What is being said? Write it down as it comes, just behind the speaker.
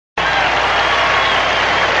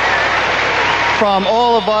From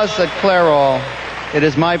all of us at Clairol, it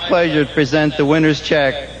is my pleasure to present the winner's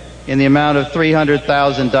check in the amount of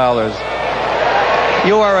 $300,000.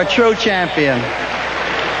 You are a true champion.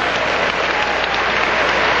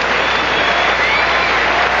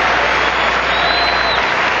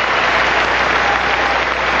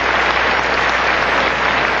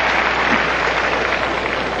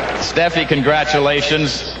 Steffi,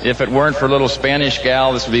 congratulations. If it weren't for little Spanish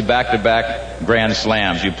gal, this would be back-to-back Grand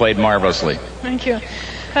Slams. You played marvelously. Thank you.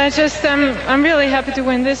 I'm really happy to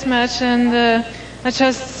win this match, and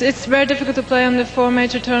it's very difficult to play on the 4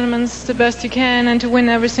 major tournaments the best you can and to win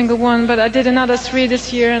every single one, but I did another 3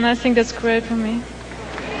 this year, and I think that's great for me.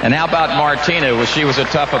 And how about Martina? She was a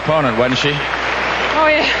tough opponent, wasn't she? Oh,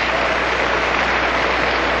 yeah.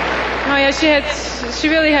 Oh, yeah, she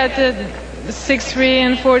really had the 6-3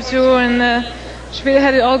 and 4-2, and she really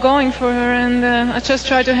had it all going for her, and I just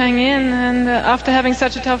tried to hang in, and after having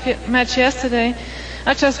such a tough match yesterday,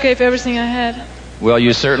 I just gave everything I had. Well,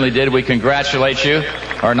 you certainly did. We congratulate you,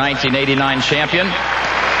 our 1989 champion.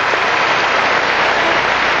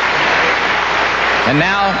 And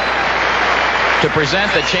now, to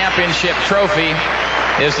present the championship trophy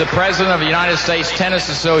is the President of the United States Tennis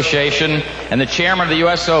Association and the Chairman of the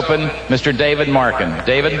U.S. Open, Mr. David Markin.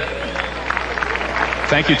 David?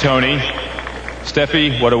 Thank you, Tony.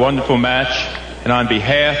 Steffi, what a wonderful match. And on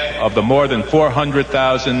behalf of the more than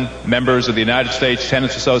 400,000 members of the United States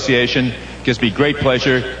Tennis Association, it gives me great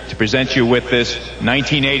pleasure to present you with this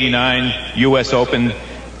 1989 U.S. Open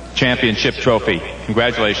Championship Trophy.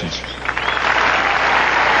 Congratulations.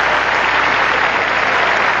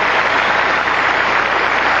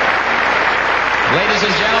 Ladies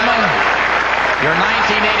and gentlemen, your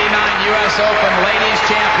 1989 U.S. Open Ladies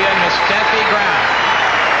Champion, Ms. Steffi Graf.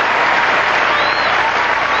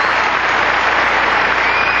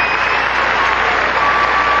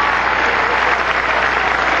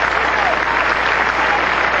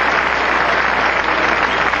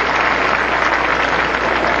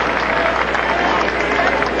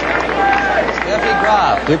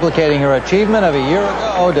 Duplicating her achievement of a year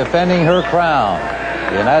ago, defending her crown.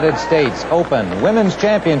 The United States Open Women's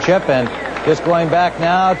Championship, and just going back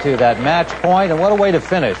now to that match point, and what a way to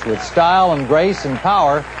finish with style and grace and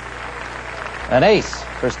power. An ace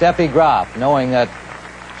for Steffi Graf, knowing that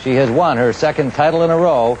she has won her 2nd title in a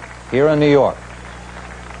row here in New York.